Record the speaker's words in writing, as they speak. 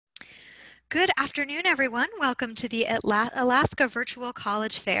Good afternoon, everyone. Welcome to the Alaska Virtual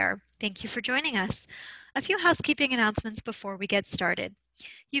College Fair. Thank you for joining us. A few housekeeping announcements before we get started.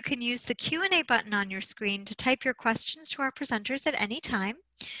 You can use the Q&A button on your screen to type your questions to our presenters at any time.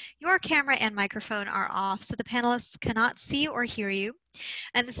 Your camera and microphone are off, so the panelists cannot see or hear you.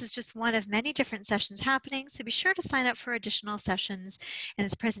 And this is just one of many different sessions happening, so be sure to sign up for additional sessions. And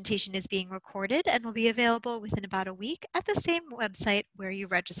this presentation is being recorded and will be available within about a week at the same website where you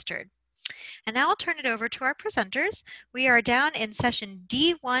registered. And now I'll turn it over to our presenters. We are down in session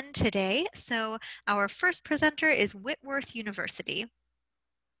D1 today, so our first presenter is Whitworth University.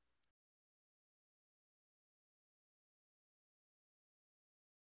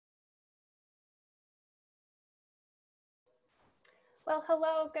 Well,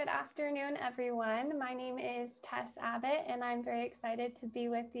 hello, good afternoon, everyone. My name is Tess Abbott, and I'm very excited to be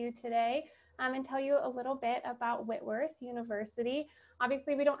with you today and tell you a little bit about Whitworth University.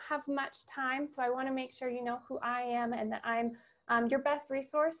 Obviously, we don't have much time, so I want to make sure you know who I am and that I'm your best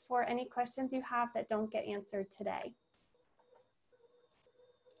resource for any questions you have that don't get answered today.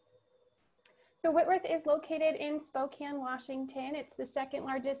 So Whitworth is located in Spokane, Washington. It's the second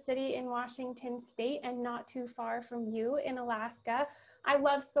largest city in Washington state and not too far from you in Alaska. I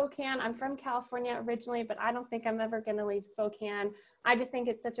love Spokane. I'm from California originally, but I don't think I'm ever going to leave Spokane. I just think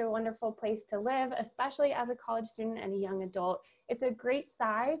it's such a wonderful place to live, especially as a college student and a young adult. It's a great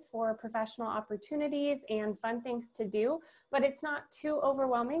size for professional opportunities and fun things to do, but it's not too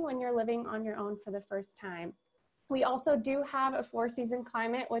overwhelming when you're living on your own for the first time. We also do have a 4-season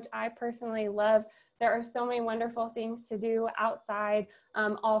climate, which I personally love. There are so many wonderful things to do outside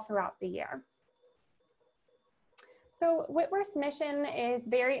all throughout the year. So Whitworth's mission is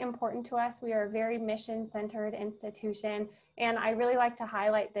very important to us. We are a very mission-centered institution, and I really like to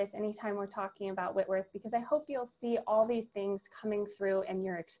highlight this anytime we're talking about Whitworth because I hope you'll see all these things coming through in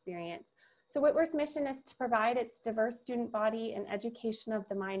your experience. So Whitworth's mission is to provide its diverse student body an education of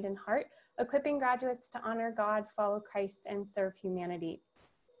the mind and heart, equipping graduates to honor God, follow Christ, and serve humanity.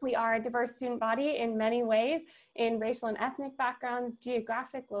 We are a diverse student body in many ways, in racial and ethnic backgrounds,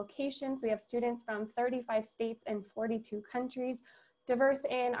 geographic locations. We have students from 35 states and 42 countries, diverse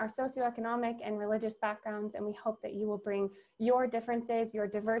in our socioeconomic and religious backgrounds, and we hope that you will bring your differences, your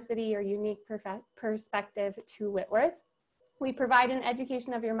diversity, your unique perspective to Whitworth. We provide an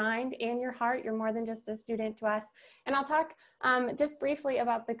education of your mind and your heart. You're more than just a student to us. And I'll talk just briefly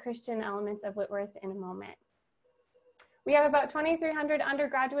about the Christian elements of Whitworth in a moment. We have about 2,300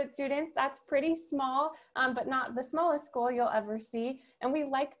 undergraduate students. That's pretty small, but not the smallest school you'll ever see. And we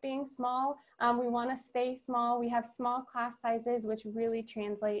like being small. We want to stay small. We have small class sizes, which really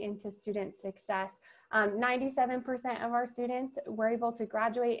translate into student success. 97% of our students were able to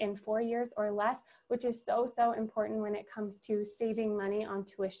graduate in 4 years or less, which is so important when it comes to saving money on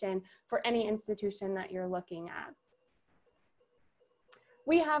tuition for any institution that you're looking at.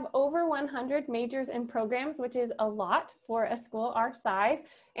 We have over 100 majors and programs, which is a lot for a school our size.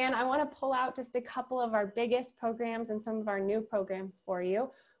 And I want to pull out just a couple of our biggest programs and some of our new programs for you.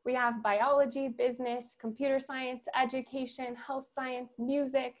 We have biology, business, computer science, education, health science,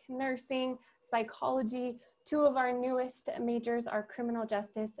 music, nursing, psychology. 2 of our newest majors are criminal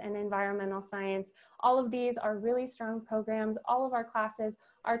justice and environmental science. All of these are really strong programs. All of our classes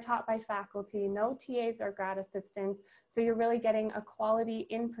are taught by faculty, no TAs or grad assistants. So you're really getting a quality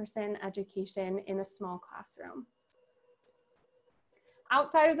in-person education in a small classroom.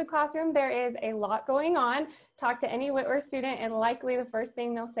 Outside of the classroom, there is a lot going on. Talk to any Whitworth student and likely the first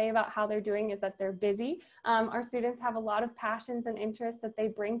thing they'll say about how they're doing is that they're busy. Our students have a lot of passions and interests that they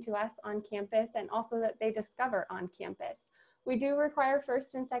bring to us on campus and also that they discover on campus. We do require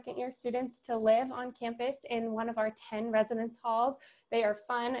 1st and 2nd year students to live on campus in one of our 10 residence halls. They are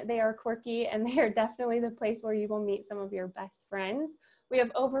fun, they are quirky, and they are definitely the place where you will meet some of your best friends. We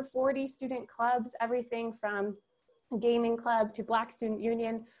have over 40 student clubs, everything from gaming club to Black Student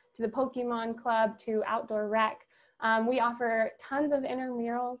Union to the Pokemon Club to outdoor rec. We offer tons of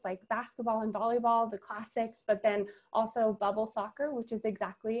intramurals like basketball and volleyball, the classics, but then also bubble soccer, which is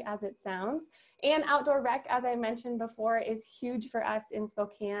exactly as it sounds. And outdoor rec, as I mentioned before, is huge for us in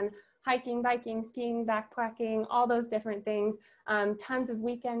Spokane. Hiking, biking, skiing, backpacking, all those different things. Tons of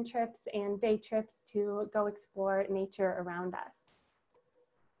weekend trips and day trips to go explore nature around us.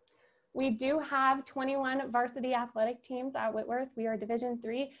 We do have 21 varsity athletic teams at Whitworth. We are Division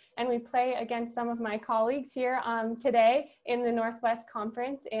III, and we play against some of my colleagues here today in the Northwest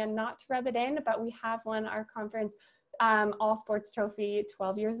Conference. And not to rub it in, but we have won our conference all sports trophy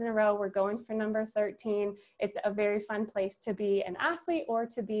 12 years in a row. We're going for number 13. It's a very fun place to be an athlete or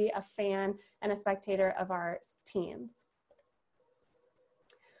to be a fan and a spectator of our teams.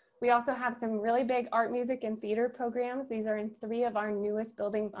 We also have some really big art, music, and theater programs. These are in 3 of our newest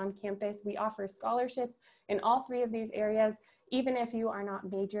buildings on campus. We offer scholarships in all 3 of these areas, even if you are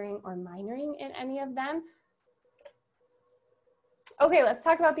not majoring or minoring in any of them. Okay, let's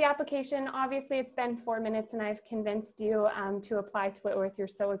talk about the application. Obviously, it's been 4 minutes and I've convinced you to apply to Whitworth. You're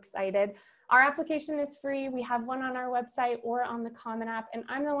so excited. Our application is free. We have one on our website or on the Common App, and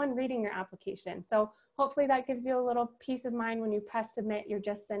I'm the one reading your application. So hopefully that gives you a little peace of mind when you press submit, you're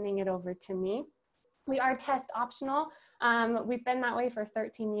just sending it over to me. We are test optional. We've been that way for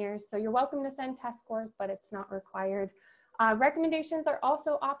 13 years, so you're welcome to send test scores, but it's not required. Recommendations are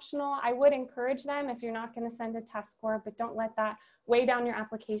also optional. I would encourage them if you're not going to send a test score, but don't let that weigh down your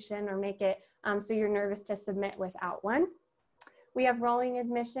application or make it so you're nervous to submit without one. We have rolling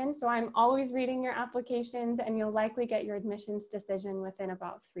admission, so I'm always reading your applications and you'll likely get your admissions decision within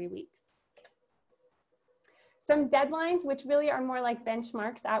about 3 weeks. Some deadlines, which really are more like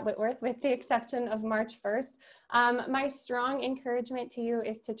benchmarks at Whitworth, with the exception of March 1st. My strong encouragement to you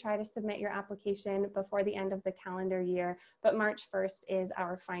is to try to submit your application before the end of the calendar year, but March 1st is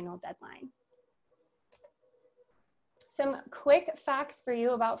our final deadline. Some quick facts for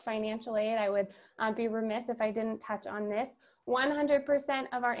you about financial aid. I would be remiss if I didn't touch on this. 100%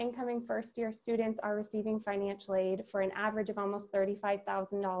 of our incoming first-year students are receiving financial aid for an average of almost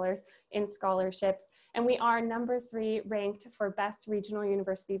 $35,000 in scholarships. And we are number 3 ranked for best regional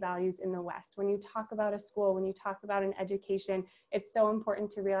university values in the West. When you talk about a school, when you talk about an education, it's so important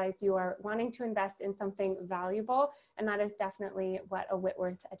to realize you are wanting to invest in something valuable, and that is definitely what a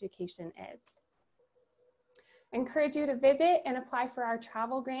Whitworth education is. I encourage you to visit and apply for our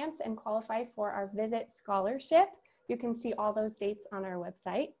travel grants and qualify for our Visit Scholarship. You can see all those dates on our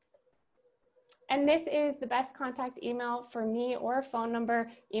website. And this is the best contact email for me, or a phone number.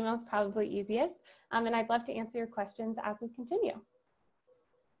 Email is probably easiest. And I'd love to answer your questions as we continue.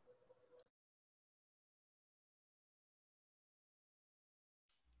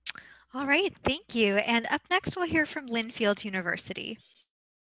 All right, thank you. And up next, we'll hear from Linfield University.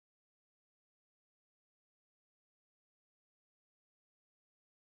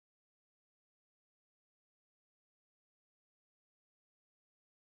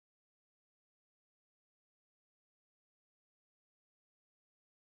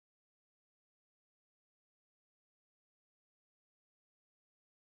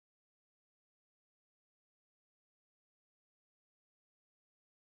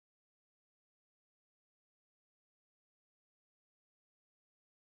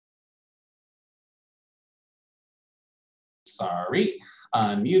 Sorry,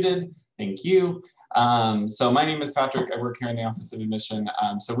 unmuted. Thank you. So my name is Patrick. I work here in the Office of Admission.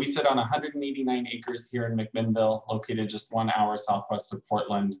 So we sit on 189 acres here in McMinnville, located just 1 hour southwest of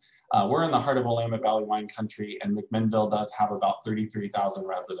Portland. We're in the heart of Willamette Valley wine country, and McMinnville does have about 33,000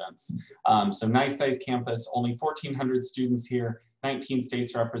 residents. So nice sized campus, only 1,400 students here, 19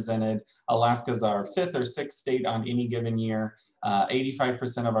 states represented. Alaska's our 5th or 6th state on any given year.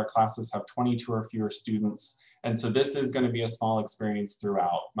 85% of our classes have 22 or fewer students. And so this is going to be a small experience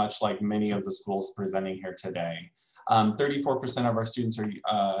throughout, much like many of the schools presenting here today. 34% of our students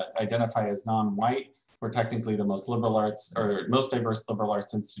are identify as non-white. We're technically the most liberal arts or most diverse liberal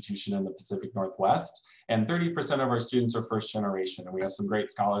arts institution in the Pacific Northwest. And 30% of our students are first generation, and we have some great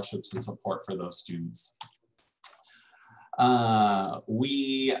scholarships and support for those students.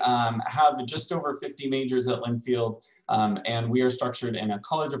 We have just over 50 majors at Linfield, and we are structured in a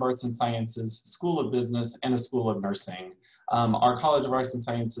College of Arts and Sciences, School of Business, and a School of Nursing. Our College of Arts and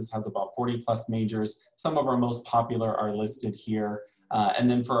Sciences has about 40+ majors. Some of our most popular are listed here.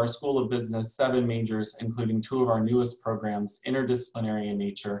 And then for our School of Business, 7 majors, including 2 of our newest programs, interdisciplinary in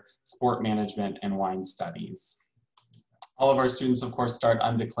nature, sport management, and wine studies. All of our students, of course, start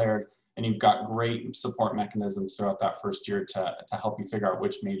undeclared, and you've got great support mechanisms throughout that first year to help you figure out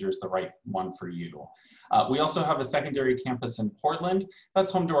which major is the right one for you. We also have a secondary campus in Portland.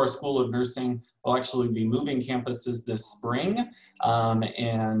 That's home to our School of Nursing. We'll actually be moving campuses this spring,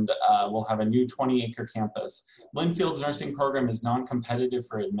 and we'll have a new 20-acre campus. Linfield's nursing program is non-competitive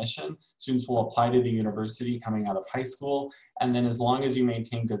for admission. Students will apply to the university coming out of high school, and then as long as you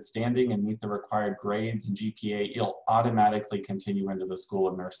maintain good standing and meet the required grades and GPA, you'll automatically continue into the School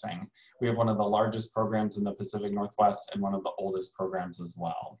of Nursing. We have one of the largest programs in the Pacific Northwest and one of the oldest programs as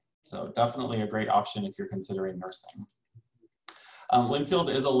well. So definitely a great option if you're considering nursing.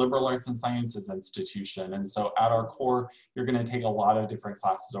 Linfield is a liberal arts and sciences institution, and so at our core, you're going to take a lot of different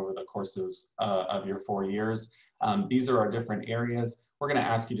classes over the course of your 4 years. These are our different areas. We're going to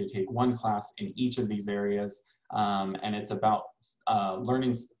ask you to take one class in each of these areas, and it's about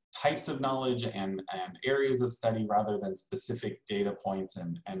learning types of knowledge and areas of study rather than specific data points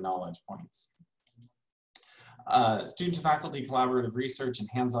and knowledge points. Student-to-faculty collaborative research and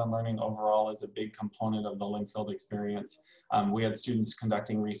hands-on learning overall is a big component of the Linfield experience. We had students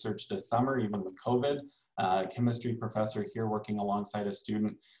conducting research this summer, even with COVID. Chemistry professor here working alongside a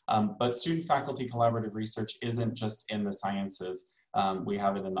student. But student-faculty collaborative research isn't just in the sciences. We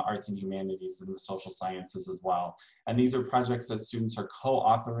have it in the arts and humanities and the social sciences as well. And these are projects that students are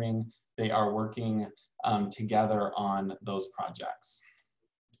co-authoring. They are working together on those projects.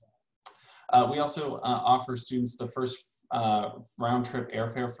 We also offer students the first round-trip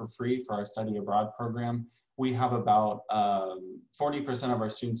airfare for free for our study abroad program. We have about 40% of our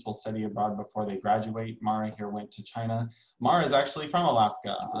students will study abroad before they graduate. Mara here went to China. Mara is actually from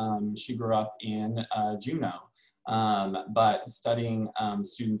Alaska. She grew up in Juneau, but studying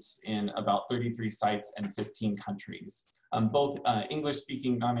students in about 33 sites and 15 countries, both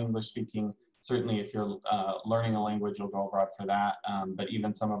English-speaking, non-English-speaking. Certainly, if you're learning a language, you'll go abroad for that. But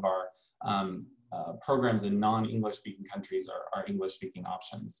even some of our programs in non-English speaking countries are English-speaking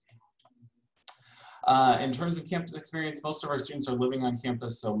options. In terms of campus experience, most of our students are living on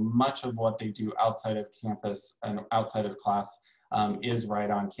campus, so much of what they do outside of campus and outside of class is right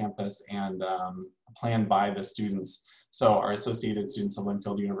on campus and planned by the students. So our associated students of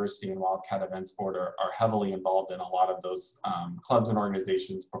Linfield University and Wildcat Events Board are heavily involved in a lot of those clubs and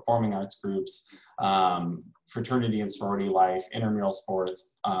organizations, performing arts groups, fraternity and sorority life, intramural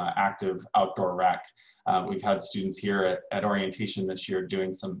sports, active outdoor rec. We've had students here at orientation this year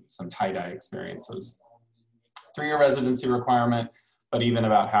doing some tie-dye experiences. 3-year residency requirement, but even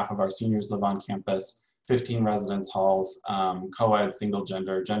about half of our seniors live on campus. 15 residence halls, co-ed, single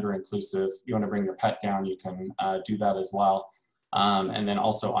gender, gender inclusive. You want to bring your pet down, you can do that as well. And then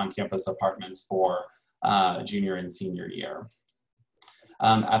also on-campus apartments for junior and senior year.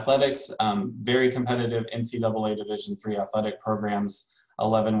 Athletics, very competitive NCAA Division III athletic programs,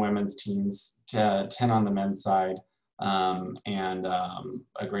 11 women's teams, 10 on the men's side, and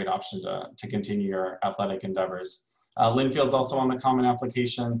a great option to continue your athletic endeavors. Linfield's also on the Common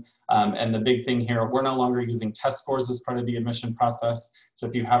Application, and the big thing here, we're no longer using test scores as part of the admission process. So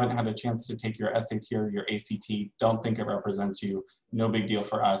if you haven't had a chance to take your SAT or your ACT, don't think it represents you. No big deal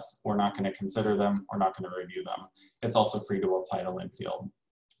for us. We're not going to consider them. We're not going to review them. It's also free to apply to Linfield.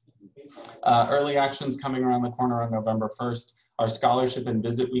 Early actions coming around the corner on November 1st. Our scholarship and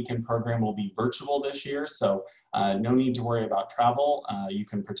visit weekend program will be virtual this year, so no need to worry about travel. You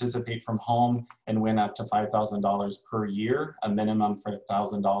can participate from home and win up to $5,000 per year, a minimum for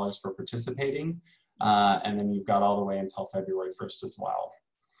 $1,000 for participating. And then you've got all the way until February 1st as well.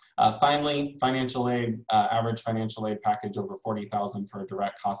 Finally, financial aid, average financial aid package over $40,000 for a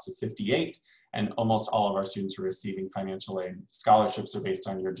direct cost of $58,000, and almost all of our students are receiving financial aid. Scholarships are based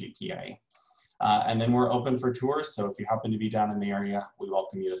on your GPA. And then we're open for tours, so if you happen to be down in the area, we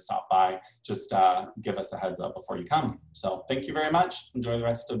welcome you to stop by. Just give us a heads up before you come. So thank you very much. Enjoy the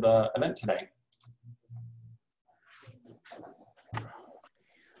rest of the event today.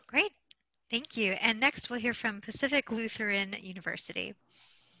 Great, thank you. And next we'll hear from Pacific Lutheran University.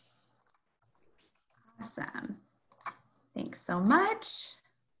 Awesome. Thanks so much.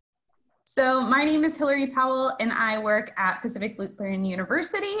 So my name is Hillary Powell and I work at Pacific Lutheran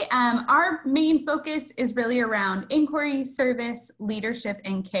University. Our main focus is really around inquiry, service, leadership,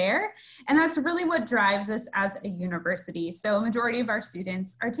 and care. And that's really what drives us as a university. So a majority of our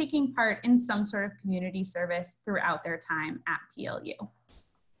students are taking part in some sort of community service throughout their time at PLU.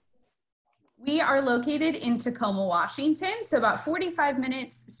 We are located in Tacoma, Washington, so about 45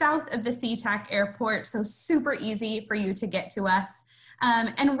 minutes south of the SeaTac airport, so super easy for you to get to us.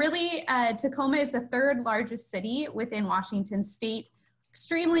 And really, Tacoma is the 3rd largest city within Washington state,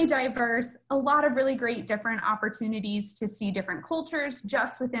 extremely diverse, a lot of really great different opportunities to see different cultures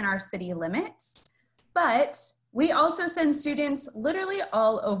just within our city limits. But we also send students literally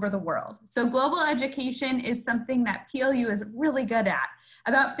all over the world. So global education is something that PLU is really good at.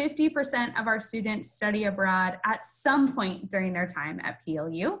 About 50% of our students study abroad at some point during their time at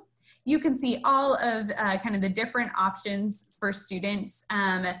PLU. You can see all of kind of the different options for students,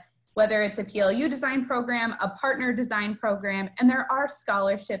 whether it's a PLU design program, a partner design program, and there are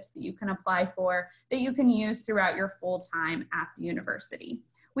scholarships that you can apply for that you can use throughout your full time at the university.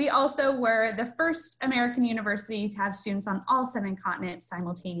 We also were the first American university to have students on all 7 continents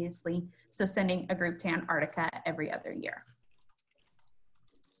simultaneously, so sending a group to Antarctica every other year.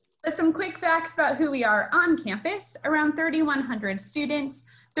 But some quick facts about who we are on campus: around 3,100 students,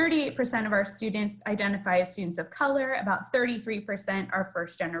 38% of our students identify as students of color, about 33% are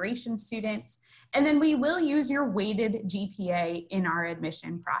first-generation students, and then we will use your weighted GPA in our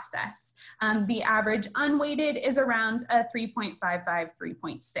admission process. The average unweighted is around a 3.55,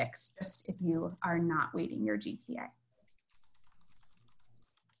 3.6, just if you are not weighting your GPA.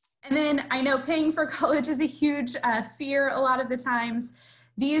 And then I know paying for college is a huge fear a lot of the times.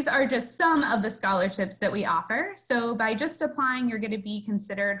 These are just some of the scholarships that we offer. So by just applying, you're going to be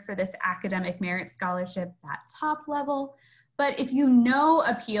considered for this academic merit scholarship, that top level. But if you know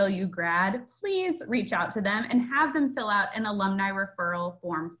a PLU grad, please reach out to them and have them fill out an alumni referral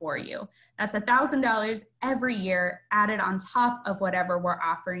form for you. That's $1,000 every year added on top of whatever we're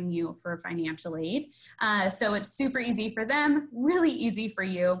offering you for financial aid. So it's super easy for them, really easy for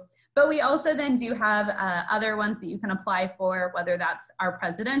you. But we also then do have other ones that you can apply for, whether that's our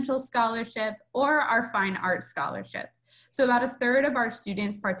presidential scholarship or our fine arts scholarship. So about 1/3 of our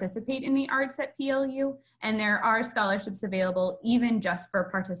students participate in the arts at PLU, and there are scholarships available even just for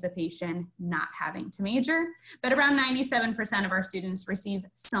participation, not having to major. But around 97% of our students receive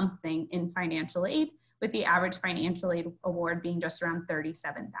something in financial aid, with the average financial aid award being just around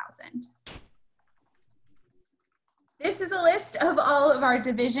 $37,000. This is a list of all of our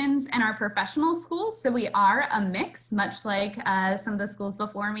divisions and our professional schools. So we are a mix, much like some of the schools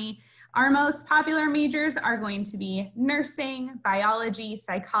before me. Our most popular majors are going to be nursing, biology,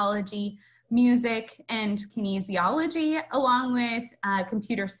 psychology, music, and kinesiology, along with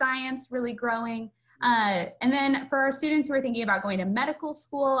computer science really growing. And then for our students who are thinking about going to medical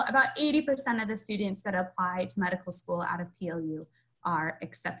school, about 80% of the students that apply to medical school out of PLU are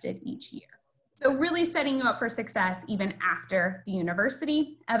accepted each year. So really setting you up for success even after the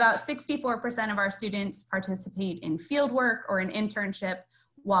university. About 64% of our students participate in field work or an internship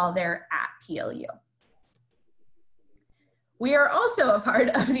while they're at PLU. We are also a part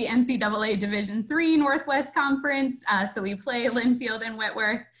of the NCAA Division III Northwest Conference. So we play Linfield and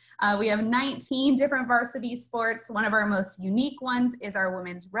Whitworth. We have 19 different varsity sports. One of our most unique ones is our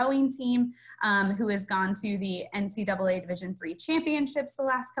women's rowing team, who has gone to the NCAA Division III championships the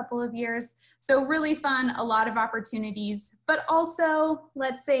last couple of years. So really fun, a lot of opportunities, but also,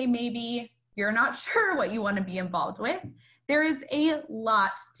 let's say maybe you're not sure what you want to be involved with. There is a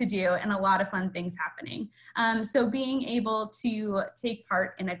lot to do and a lot of fun things happening. So being able to take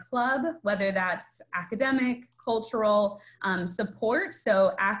part in a club, whether that's academic, cultural, support.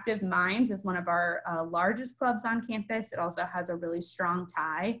 So Active Minds is one of our largest clubs on campus. It also has a really strong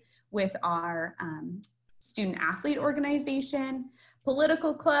tie with our student athlete organization.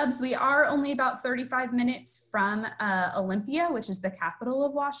 Political clubs, we are only about 35 minutes from Olympia, which is the capital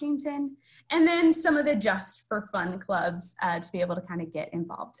of Washington. And then some of the just for fun clubs to be able to kind of get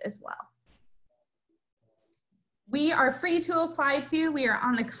involved as well. We are free to apply to. We are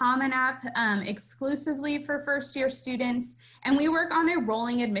on the Common App exclusively for first-year students, and we work on a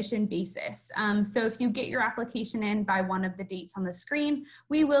rolling admission basis. So if you get your application in by one of the dates on the screen,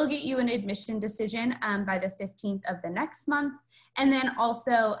 we will get you an admission decision by the 15th of the next month. And then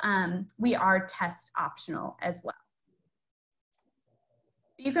also we are test optional as well.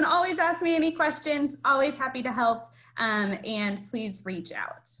 You can always ask me any questions, always happy to help, and please reach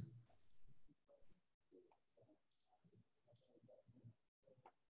out.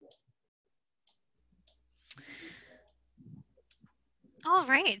 All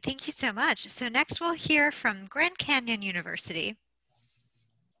right, thank you so much. So next we'll hear from Grand Canyon University.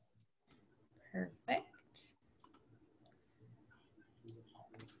 Perfect.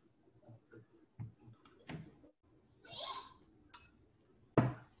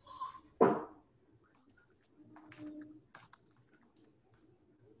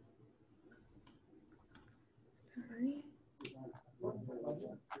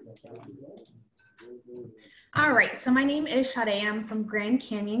 All right, so my name is Sade. I'm from Grand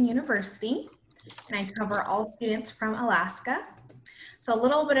Canyon University, and I cover all students from Alaska. So a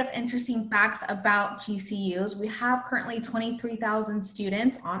little bit of interesting facts about GCUs. We have currently 23,000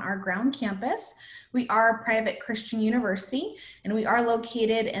 students on our ground campus. We are a private Christian university, and we are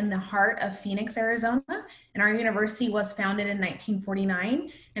located in the heart of Phoenix, Arizona. And our university was founded in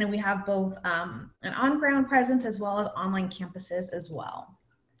 1949, and we have both an on-ground presence as well as online campuses as well.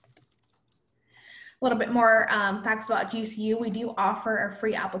 A little bit more facts about GCU. We do offer a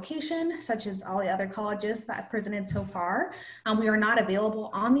free application, such as all the other colleges that I've presented so far. We are not available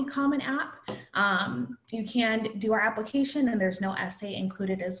on the Common App. You can do our application, and there's no essay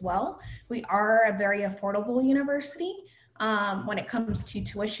included as well. We are a very affordable university when it comes to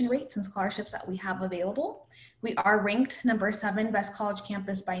tuition rates and scholarships that we have available. We are ranked number 7 best college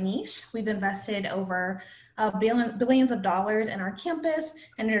campus by niche. We've invested over billions of dollars in our campus,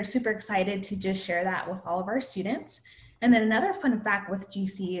 and we're super excited to just share that with all of our students. And then another fun fact with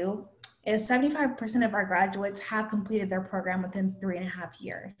GCU is 75% of our graduates have completed their program within 3.5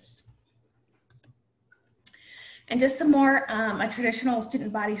 years. And just some more, a traditional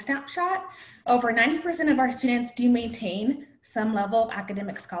student body snapshot. Over 90% of our students do maintain some level of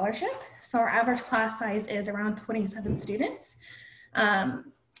academic scholarship. So our average class size is around 27 students.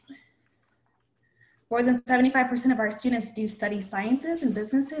 More than 75% of our students do study sciences and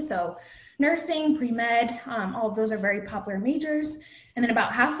businesses. So nursing, pre-med, all of those are very popular majors. And then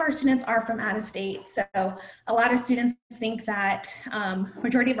about half of our students are from out of state. So a lot of students think that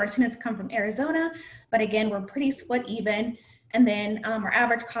majority of our students come from Arizona, but again, we're pretty split even. And then our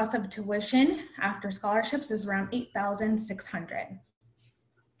average cost of tuition after scholarships is around $8,600.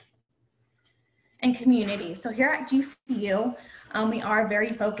 And community. So here at GCU, we are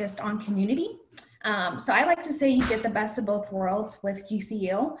very focused on community. So I like to say you get the best of both worlds with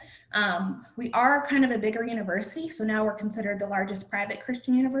GCU. We are kind of a bigger university, so now we're considered the largest private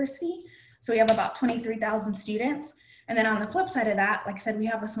Christian university. So we have about 23,000 students. And then on the flip side of that, like I said, we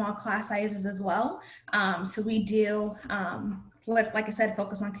have the small class sizes as well. So we do, like I said,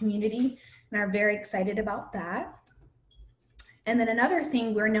 focus on community and are very excited about that. And then another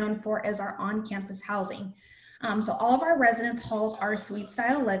thing we're known for is our on-campus housing. So all of our residence halls are suite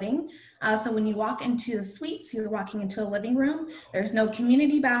style living. So when you walk into the suites, you're walking into a living room. There's no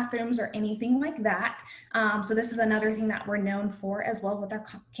community bathrooms or anything like that. So this is another thing that we're known for as well with our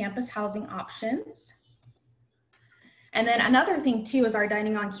campus housing options. And then another thing too is our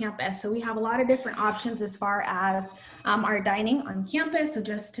dining on campus. So we have a lot of different options as far as our dining on campus. So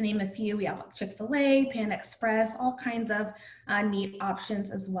just to name a few, we have Chick-fil-A, Panda Express, all kinds of neat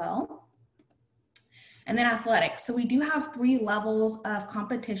options as well. And then athletics. So we do have 3 levels of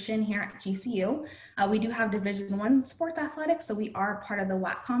competition here at GCU. We do have Division I sports athletics, so we are part of the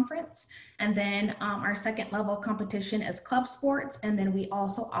WAC conference. And then our second level competition is club sports, and then we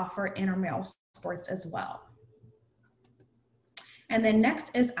also offer intramural sports as well. And then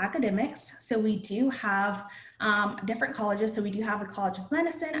next is academics. So we do have different colleges. So we do have the College of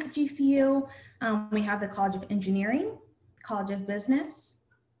Medicine at GCU. We have the College of Engineering, College of Business,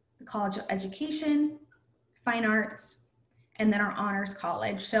 the College of Education, Fine Arts, and then our Honors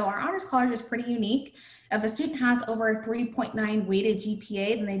College. So our Honors College is pretty unique. If a student has over a 3.9 weighted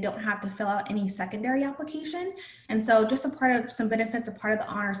GPA, then they don't have to fill out any secondary application. And so just some benefits, a part of the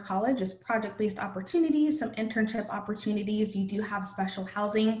Honors College is project-based opportunities, some internship opportunities. You do have special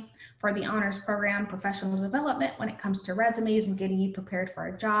housing for the honors program, professional development when it comes to resumes and getting you prepared for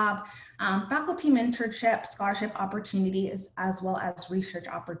a job, faculty mentorship, scholarship opportunities, as well as research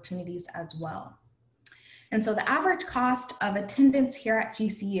opportunities as well. And so the average cost of attendance here at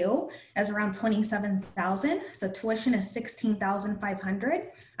GCU is around $27,000. So tuition is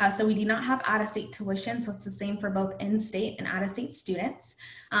 $16,500. So we do not have out-of-state tuition. So it's the same for both in-state and out-of-state students.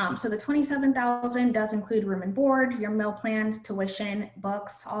 So the $27,000 does include room and board, your meal plan, tuition,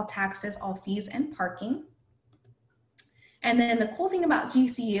 books, all taxes, all fees, and parking. And then the cool thing about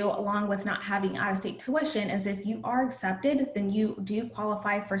GCU, along with not having out-of-state tuition, is if you are accepted, then you do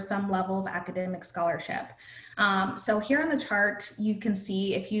qualify for some level of academic scholarship. So here on the chart, you can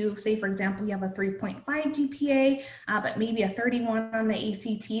see if you say, for example, you have a 3.5 GPA, but maybe a 31 on the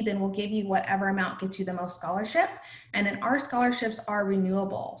ACT, then we'll give you whatever amount gets you the most scholarship. And then our scholarships are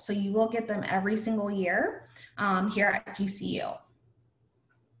renewable. So you will get them every single year here at GCU.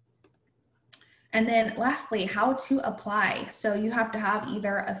 And then lastly, how to apply. So you have to have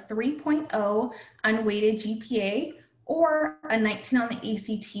either a 3.0 unweighted GPA or a 19 on the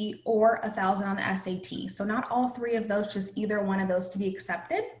ACT or 1,000 on the SAT. So not all 3 of those, just either one of those to be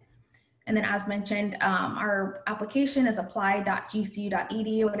accepted. And then as mentioned, our application is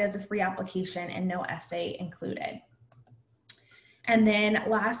apply.gcu.edu. It is a free application and no essay included. And then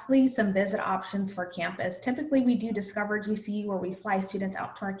lastly, some visit options for campus. Typically we do Discover GCU where we fly students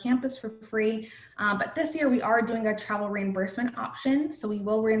out to our campus for free. But this year we are doing a travel reimbursement option. So we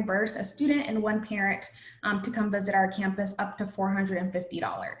will reimburse a student and 1 parent to come visit our campus up to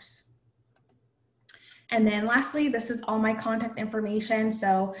 $450. And then lastly, this is all my contact information.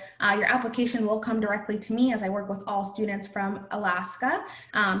 So your application will come directly to me as I work with all students from Alaska.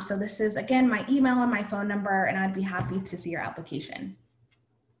 So this is, again, my email and my phone number, and I'd be happy to see your application.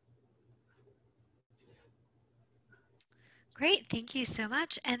 Great, thank you so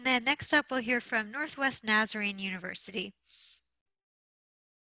much. And then next up, we'll hear from Northwest Nazarene University.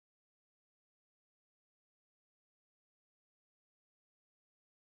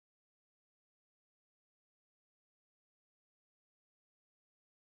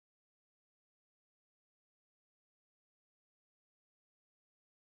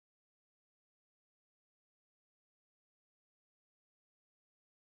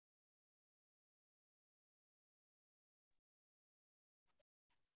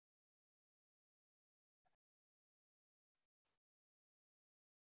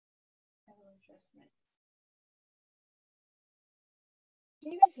 adjustment.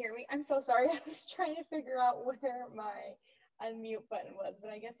 Can you guys hear me? I'm so sorry. I was trying to figure out where my unmute button was,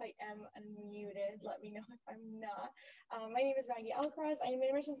 but I guess I am unmuted. Let me know if I'm not. My name is Maggie Alcaraz. I am an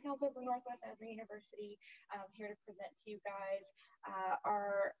admissions counselor for Northwest Nazarene University. I'm here to present to you guys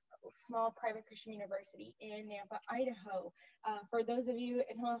our small private Christian university in Nampa, Idaho. For those of you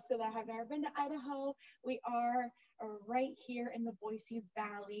in Alaska that have never been to Idaho, we are right here in the Boise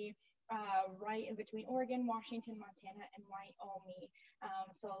Valley, right in between Oregon, Washington, Montana, and Wyoming.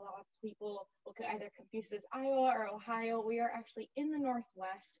 So a lot of people will either confuse this Iowa or Ohio. We are actually in the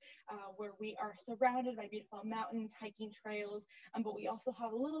Northwest, where we are surrounded by beautiful mountains, hiking trails, but we also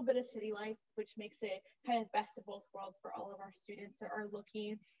have a little bit of city life, which makes it kind of best of both worlds for all of our students that are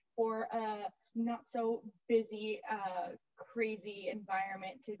looking for a not so busy, crazy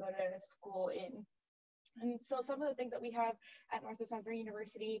environment to go to school in. And so some of the things that we have at Northwest Nazarene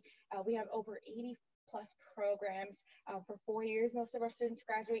University, we have over 80+ programs for 4 years. Most of our students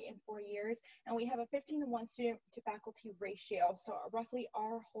graduate in 4 years, and we have a 15-to-1 student to faculty ratio. So roughly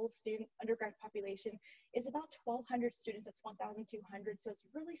our whole student undergrad population is about 1,200 students. That's 1,200. So it's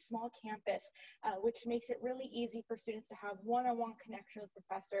a really small campus, which makes it really easy for students to have one-on-one connection with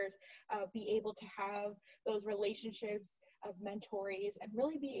professors, be able to have those relationships of mentors, and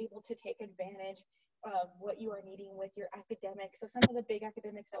really be able to take advantage of what you are needing with your academics. So some of the big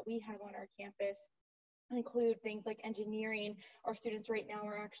academics that we have on our campus include things like engineering. Our students right now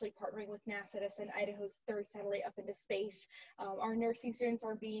are actually partnering with NASA to send Idaho's third satellite up into space. Our nursing students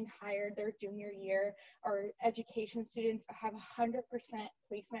are being hired their junior year. Our education students have 100%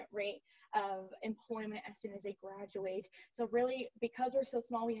 placement rate of employment as soon as they graduate. So really, because we're so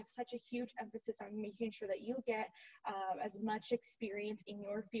small, we have such a huge emphasis on making sure that you get as much experience in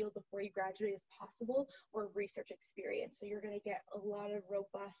your field before you graduate as possible, or research experience. So you're going to get a lot of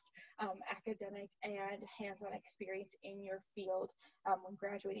robust academic and hands-on experience in your field when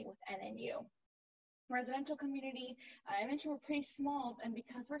graduating with NNU. Residential community, I mentioned we're pretty small, and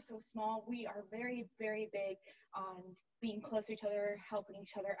because we're so small, we are very, very big on being close to each other, helping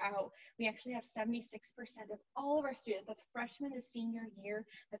each other out. We actually have 76% of all of our students, that's freshman to senior year,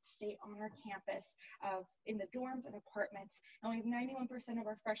 that stay on our campus in the dorms and apartments. And we have 91% of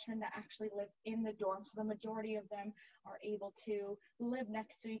our freshmen that actually live in the dorms. So the majority of them are able to live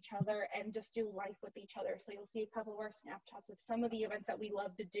next to each other and just do life with each other. So you'll see a couple of our snapshots of some of the events that we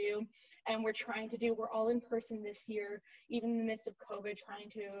love to do and we're trying to do. We're all in person this year, even in the midst of COVID, trying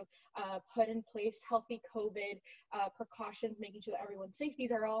to put in place healthy COVID precautions, making sure that everyone's safe.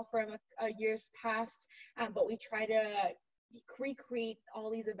 These are all from years past, but we try to recreate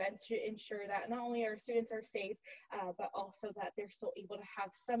all these events to ensure that not only our students are safe, but also that they're still able to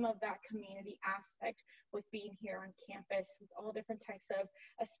have some of that community aspect with being here on campus, with all different types of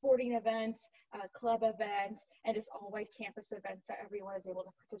sporting events, club events, and just all white campus events that everyone is able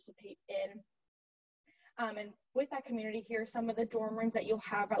to participate in. And with that community, here are some of the dorm rooms that you'll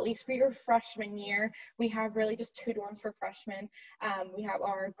have, at least for your freshman year. We have really just 2 dorms for freshmen. We have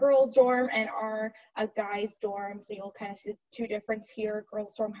our girls dorm and our guys dorm. So you'll kind of see the 2 difference here.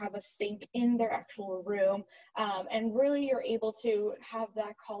 Girls dorm have a sink in their actual room. And really you're able to have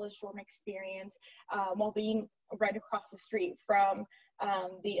that college dorm experience while being right across the street from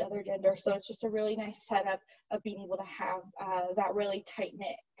the other gender. So it's just a really nice setup of being able to have that really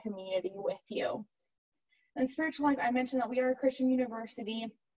tight-knit community with you. And spiritual life, I mentioned that we are a Christian university.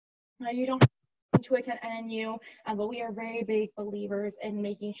 You don't have to attend NNU, but we are very big believers in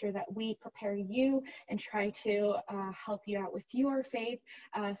making sure that we prepare you and try to help you out with your faith.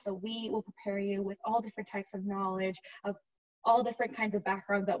 So we will prepare you with all different types of knowledge of all different kinds of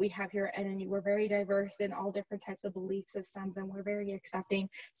backgrounds that we have here at NNU. We're very diverse in all different types of belief systems, and we're very accepting.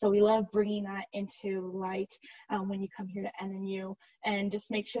 So we love bringing that into light when you come here to NNU, and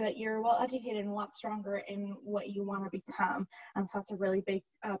just make sure that you're well educated and a lot stronger in what you want to become. So that's a really big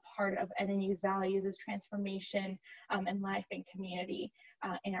part of NNU's values, is transformation and life and community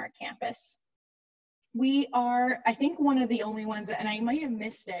in our campus. We are, I think, one of the only ones, and I might have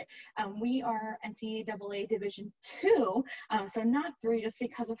missed it, we are NCAA Division II, so not 3 just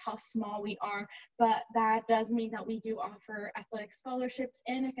because of how small we are, but that does mean that we do offer athletic scholarships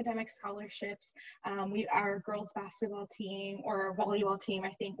and academic scholarships. Our girls basketball team, or our volleyball team,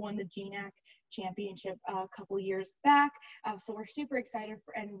 I think, won the GNAC championship a couple years back. So we're super excited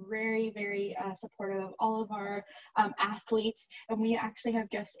and very, very supportive of all of our athletes. And we actually have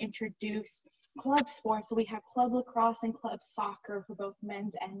just introduced club sports. So we have club lacrosse and club soccer for both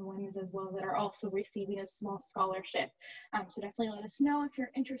men's and women's as well, that are also receiving a small scholarship. So definitely let us know if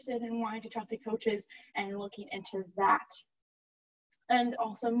you're interested in wanting to talk to coaches and looking into that. and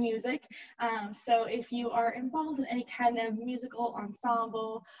also music. So if you are involved in any kind of musical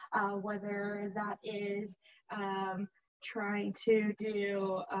ensemble, whether that is trying to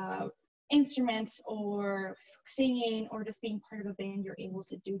do instruments or singing or just being part of a band, you're able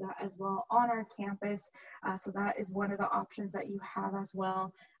to do that as well on our campus. So that is one of the options that you have as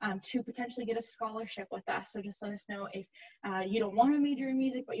well, to potentially get a scholarship with us. So just let us know if you don't want to major in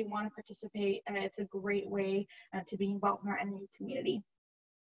music, but you want to participate. It's a great way to be involved in our NU community.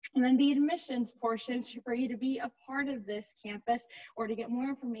 And then the admissions portion for you to be a part of this campus or to get more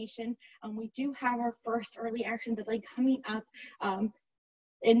information, we do have our first early action deadline coming up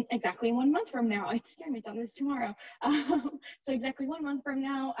in exactly 1 month from now. It scared me, I thought it was tomorrow. So exactly 1 month from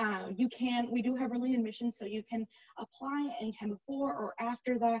now, we do have early admission, so you can apply anytime before or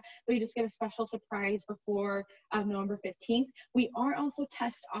after that, but you just get a special surprise before November 15th. We are also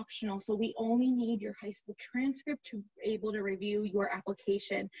test optional, so we only need your high school transcript to be able to review your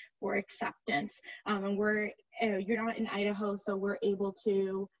application for acceptance. And you're not in Idaho, so we're able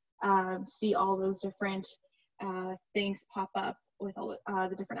to see all those different things pop up with all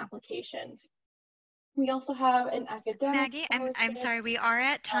the different applications. We also have an academic Maggie, I'm sorry, we are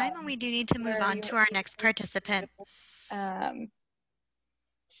at time and we do need to move on to our next participant.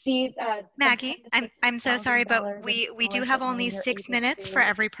 Maggie, I'm so sorry, but we do have only 6 minutes for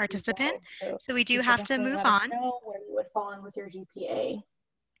every participant, so we do have to move on. Know where you would fall in with your GPA.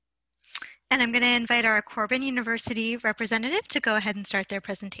 And I'm going to invite our Corban University representative to go ahead and start their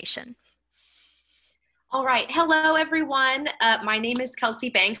presentation. All right, hello everyone. My name is Kelsey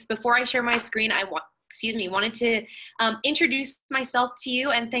Banks. Before I share my screen, I wanted to introduce myself to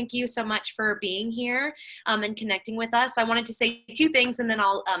you and thank you so much for being here and connecting with us. I wanted to say 2 things and then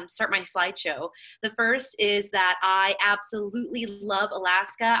I'll start my slideshow. The first is that I absolutely love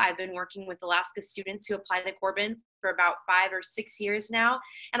Alaska. I've been working with Alaska students who apply to Corban for about 5 or 6 years now.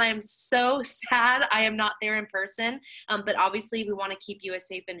 And I am so sad I am not there in person, but obviously we want to keep you as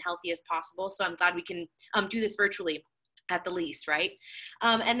safe and healthy as possible. So I'm glad we can do this virtually at the least, right?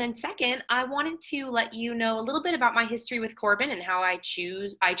 And then second, I wanted to let you know a little bit about my history with Corban and how I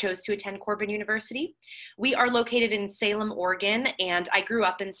chose to attend Corban University. We are located in Salem, Oregon, and I grew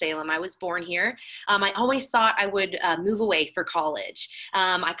up in Salem. I was born here. I always thought I would move away for college.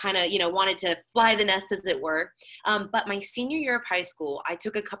 I kind of, wanted to fly the nest, as it were. But my senior year of high school, I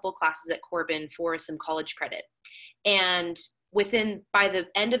took a couple classes at Corban for some college credit. And by the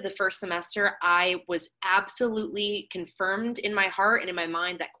end of the first semester, I was absolutely confirmed in my heart and in my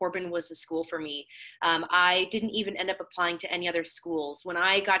mind that Corban was the school for me. I didn't even end up applying to any other schools. When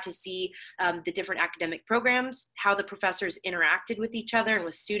I got to see the different academic programs, how the professors interacted with each other and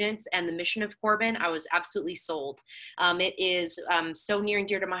with students, and the mission of Corban, I was absolutely sold. It is so near and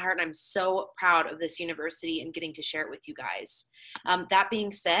dear to my heart, and I'm so proud of this university and getting to share it with you guys. That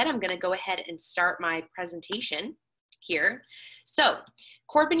being said, I'm going to go ahead and start my presentation here. So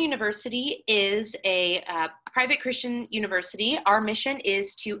Corban University is a private Christian university. Our mission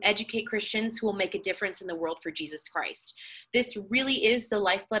is to educate Christians who will make a difference in the world for Jesus Christ. This really is the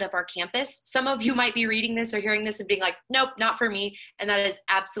lifeblood of our campus. Some of you might be reading this or hearing this and being like, nope, not for me. And that is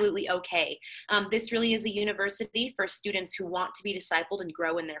absolutely okay. This really is a university for students who want to be discipled and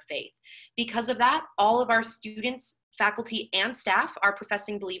grow in their faith. Because of that, all of our students, faculty, and staff are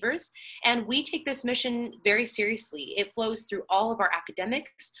professing believers, and we take this mission very seriously. It flows through all of our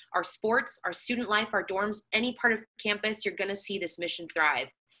academics, our sports, our student life, our dorms, any part of campus. You're going to see this mission thrive.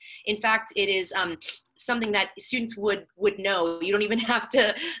 In fact, it is something that students would know. You don't even have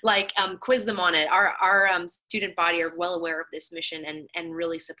to quiz them on it. Our student body are well aware of this mission and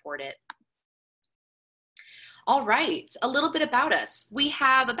really support it. All right, a little bit about us. We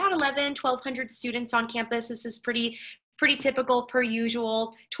have about 1,200 students on campus. This is pretty typical, per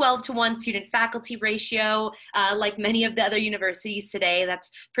usual, 12-to-1 student-faculty ratio, like many of the other universities today.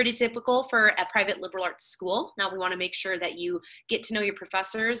 That's pretty typical for a private liberal arts school. Now, we want to make sure that you get to know your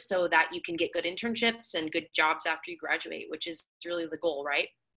professors so that you can get good internships and good jobs after you graduate, which is really the goal, right?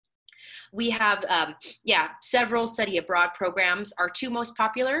 We have, several study abroad programs. Our 2 most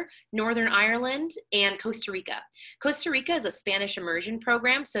popular, Northern Ireland and Costa Rica. Costa Rica is a Spanish immersion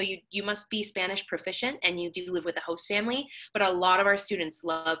program, so you must be Spanish proficient and you do live with a host family, but a lot of our students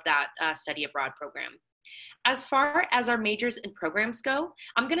love that study abroad program. As far as our majors and programs go,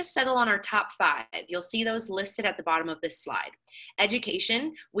 I'm going to settle on our top 5. You'll see those listed at the bottom of this slide.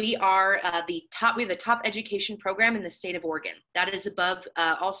 Education, we are the top education program in the state of Oregon. That is above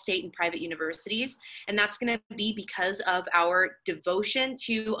all state and private universities, and that's going to be because of our devotion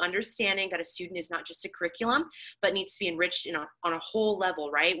to understanding that a student is not just a curriculum, but needs to be enriched on a whole level,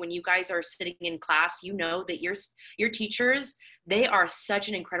 right? When you guys are sitting in class, you know that your teachers They are such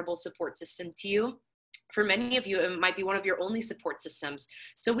an incredible support system to you. For many of you, it might be one of your only support systems.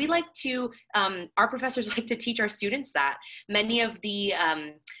 So we like to, our professors like to teach our students that. Many of the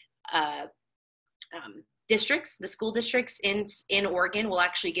districts, the school districts in Oregon will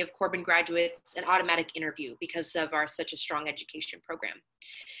actually give Corban graduates an automatic interview because of our such a strong education program.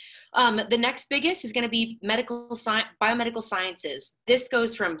 The next biggest is going to be biomedical sciences. This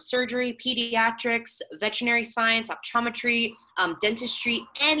goes from surgery, pediatrics, veterinary science, optometry, dentistry,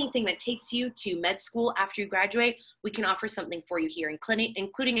 anything that takes you to med school after you graduate. We can offer something for you here,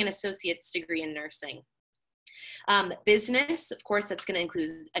 including an associate's degree in nursing. Business, of course, that's going to include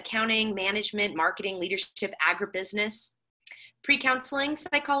accounting, management, marketing, leadership, agribusiness. Pre-counseling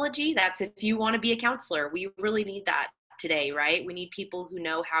psychology, that's if you want to be a counselor. We really need that today, right? We need people who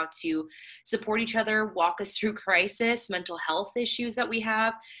know how to support each other, walk us through crisis, mental health issues that we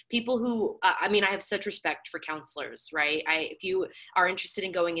have, people who, I have such respect for counselors, right? If you are interested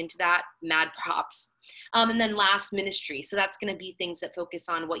in going into that, mad props. And then last, ministry. So that's going to be things that focus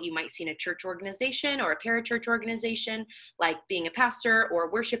on what you might see in a church organization or a parachurch organization, like being a pastor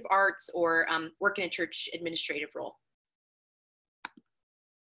or worship arts or work in a church administrative role.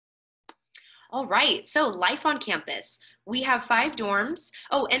 All right, so life on campus. We have 5 dorms.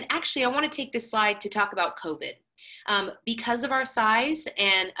 Oh, and actually I want to take this slide to talk about COVID. Because of our size,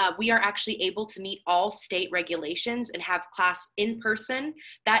 and we are actually able to meet all state regulations and have class in person.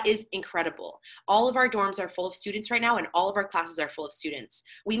 That is incredible. All of our dorms are full of students right now, and all of our classes are full of students.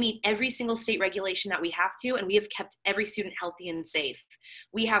 We meet every single state regulation that we have to, and we have kept every student healthy and safe.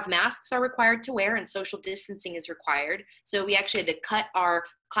 We have masks are required to wear, and social distancing is required. So we actually had to cut our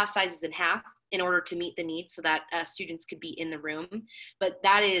class sizes in half in order to meet the needs so that students could be in the room. But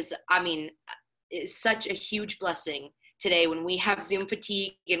that is, is such a huge blessing today when we have Zoom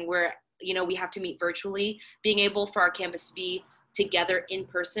fatigue and we have to meet virtually. Being able for our campus to be together in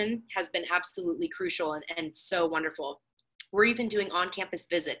person has been absolutely crucial and so wonderful. We're even doing on-campus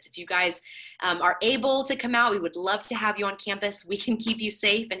visits. If you guys are able to come out, we would love to have you on campus. We can keep you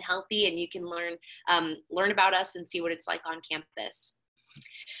safe and healthy, and you can learn about us and see what it's like on campus.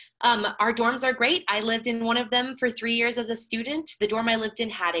 Our dorms are great. I lived in one of them for 3 years as a student. The dorm I lived in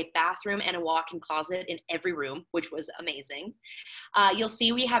had a bathroom and a walk-in closet in every room, which was amazing. You'll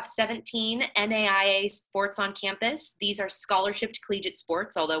see we have 17 NAIA sports on campus. These are scholarship collegiate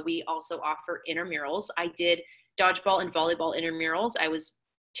sports, although we also offer intramurals. I did dodgeball and volleyball intramurals. I was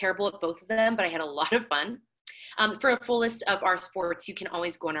terrible at both of them, but I had a lot of fun. For a full list of our sports, you can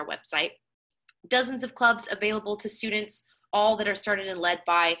always go on our website. Dozens of clubs available to students, all that are started and led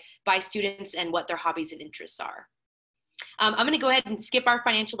by students and what their hobbies and interests are. I'm going to go ahead and skip our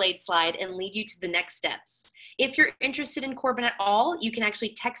financial aid slide and lead you to the next steps. If you're interested in Corban at all, you can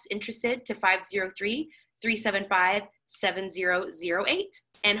actually text interested to 503-375-7008.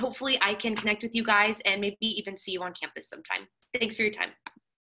 And hopefully I can connect with you guys and maybe even see you on campus sometime. Thanks for your time.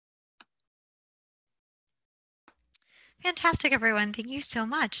 Fantastic, everyone. Thank you so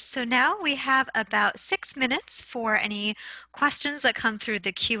much. So now we have about 6 minutes for any questions that come through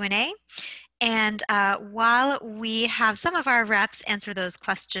the Q&A. And while we have some of our reps answer those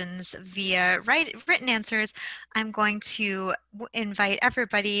questions via written answers, I'm going to invite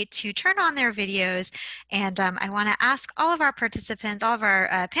everybody to turn on their videos. And I want to ask all of our participants, all of our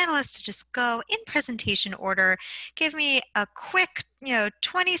panelists to just go in presentation order. Give me a quick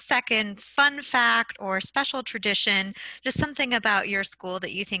 20-second fun fact or special tradition, just something about your school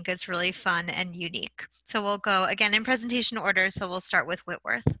that you think is really fun and unique. So we'll go again in presentation order. So we'll start with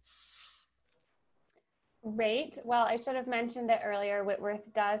Whitworth. Great. Well, I should have mentioned it earlier.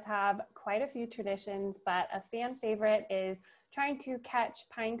 Whitworth does have quite a few traditions, but a fan favorite is trying to catch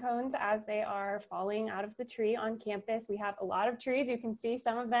pine cones as they are falling out of the tree on campus. We have a lot of trees. You can see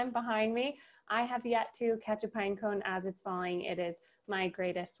some of them behind me. I have yet to catch a pine cone as it's falling. It is my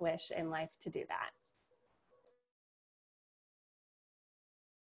greatest wish in life to do that.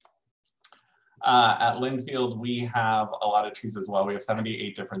 At Linfield, we have a lot of trees as well. We have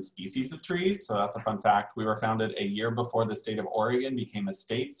 78 different species of trees, so that's a fun fact. We were founded a year before the state of Oregon became a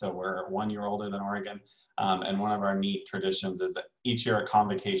state, so we're 1 year older than Oregon. And one of our neat traditions is that each year at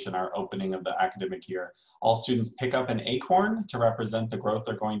convocation, our opening of the academic year, all students pick up an acorn to represent the growth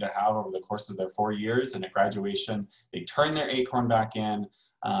they're going to have over the course of their 4 years. And at graduation, they turn their acorn back in,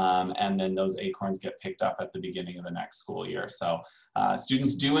 and then those acorns get picked up at the beginning of the next school year. So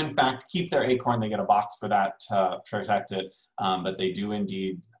students do in fact keep their acorn. They get a box for that to protect it, but they do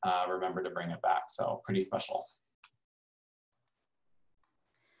indeed remember to bring it back. So pretty special.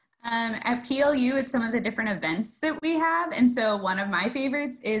 At PLU, it's some of the different events that we have. And so one of my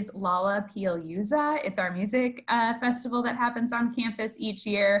favorites is Lala PLUza. It's our music festival that happens on campus each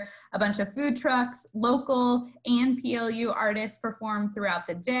year. A bunch of food trucks, local and PLU artists perform throughout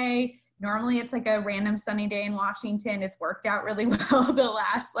the day. Normally it's like a random sunny day in Washington. It's worked out really well the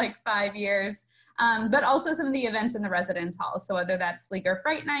last like 5 years. But also some of the events in the residence halls. So whether that's Sleek or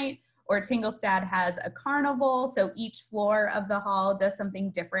Fright Night, or Tingelstad has a carnival, so each floor of the hall does something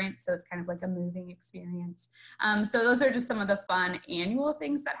different, so it's kind of like a moving experience. So those are just some of the fun annual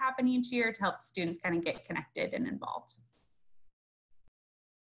things that happen each year to help students kind of get connected and involved.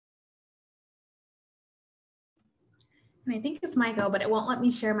 And I think it's my go, but it won't let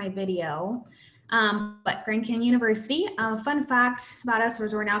me share my video. But Grand Canyon University, fun fact about us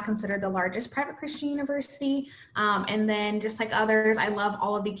is we're now considered the largest private Christian university. And then just like others, I love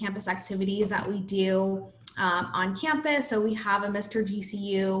all of the campus activities that we do on campus. So we have a Mr.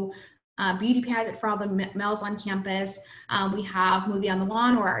 GCU beauty pageant for all the males on campus. We have Movie on the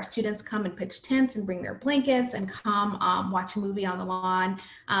Lawn where our students come and pitch tents and bring their blankets and come watch a movie on the lawn.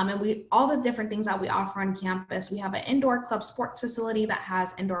 And all the different things that we offer on campus. We have an indoor club sports facility that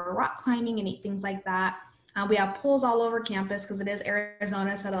has indoor rock climbing and things like that. We have pools all over campus because it is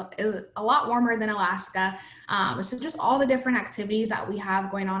Arizona, so it's a lot warmer than Alaska. So just all the different activities that we have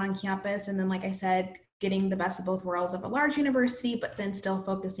going on campus. And then, like I said, getting the best of both worlds of a large university, but then still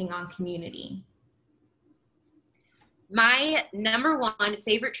focusing on community. My number one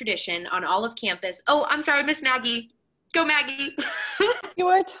favorite tradition on all of campus. Oh, I'm sorry, Miss Maggie. Go, Maggie. You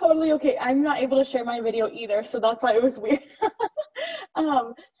are totally okay. I'm not able to share my video either, so that's why it was weird.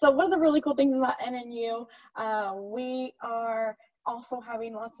 So one of the really cool things about NNU, we are also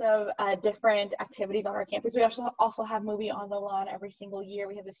having lots of different activities on our campus. We also have Movie on the Lawn every single year.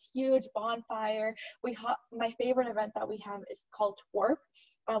 We have this huge bonfire. My favorite event that we have is called TWRP,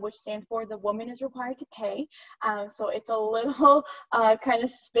 which stands for The Woman is Required to Pay. So it's a little kind of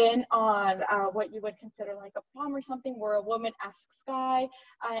spin on what you would consider like a prom or something, where a woman asks guy,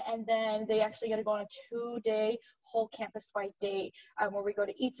 and then they actually get to go on a 2-day whole campus-wide date where we go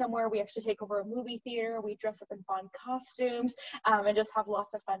to eat somewhere. We actually take over a movie theater. We dress up in fun costumes and just have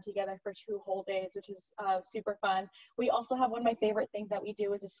lots of fun together for 2 whole days, which is super fun. We also have one of my favorite things that we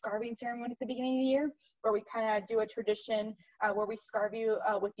do is a scarving ceremony at the beginning of the year, where we kind of do a tradition where we scarve you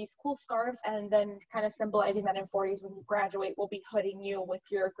with these cool scarves, and then kind of symbolizing that in 4 years when you graduate, we'll be hooding you with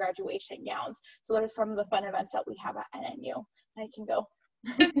your graduation gowns. So those are some of the fun events that we have at NNU. I can go.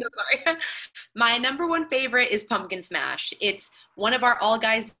 So sorry. My number one favorite is Pumpkin Smash. It's one of our all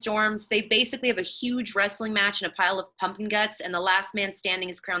guys dorms. They basically have a huge wrestling match and a pile of pumpkin guts, and the last man standing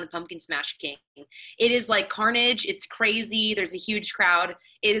is crowned the Pumpkin Smash King. It is like carnage. It's crazy. There's a huge crowd.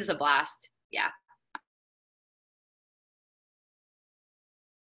 It is a blast. Yeah.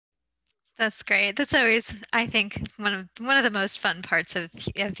 That's great. That's always, I think, one of the most fun parts of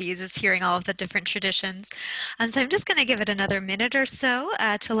these is hearing all of the different traditions. And so I'm just going to give it another minute or so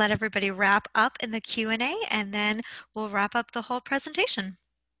to let everybody wrap up in the Q&A, and then we'll wrap up the whole presentation.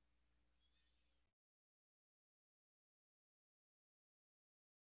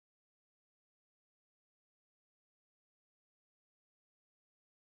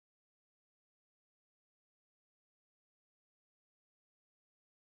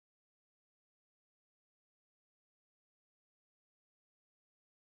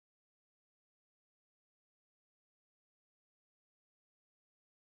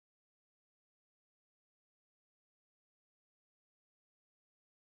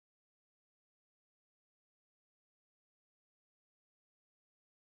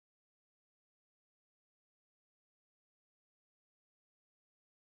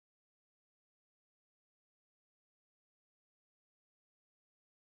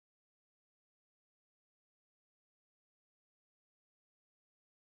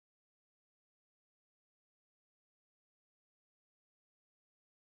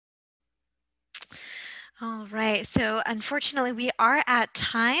 All right, so unfortunately we are at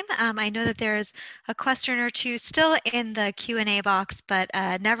time. I know that there's a question or two still in the Q&A box, but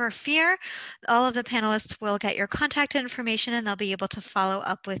never fear. All of the panelists will get your contact information and they'll be able to follow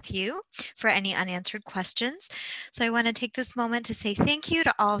up with you for any unanswered questions. So I want to take this moment to say thank you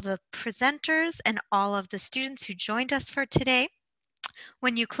to all of the presenters and all of the students who joined us for today.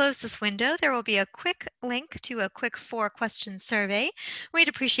 When you close this window, there will be a quick link to a quick 4-question survey. We'd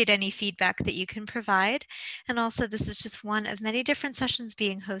appreciate any feedback that you can provide. And also, this is just one of many different sessions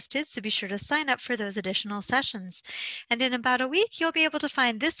being hosted, so be sure to sign up for those additional sessions. And in about a week, you'll be able to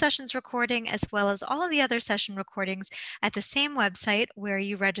find this session's recording as well as all of the other session recordings at the same website where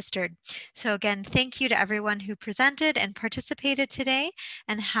you registered. So again, thank you to everyone who presented and participated today,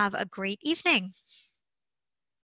 and have a great evening.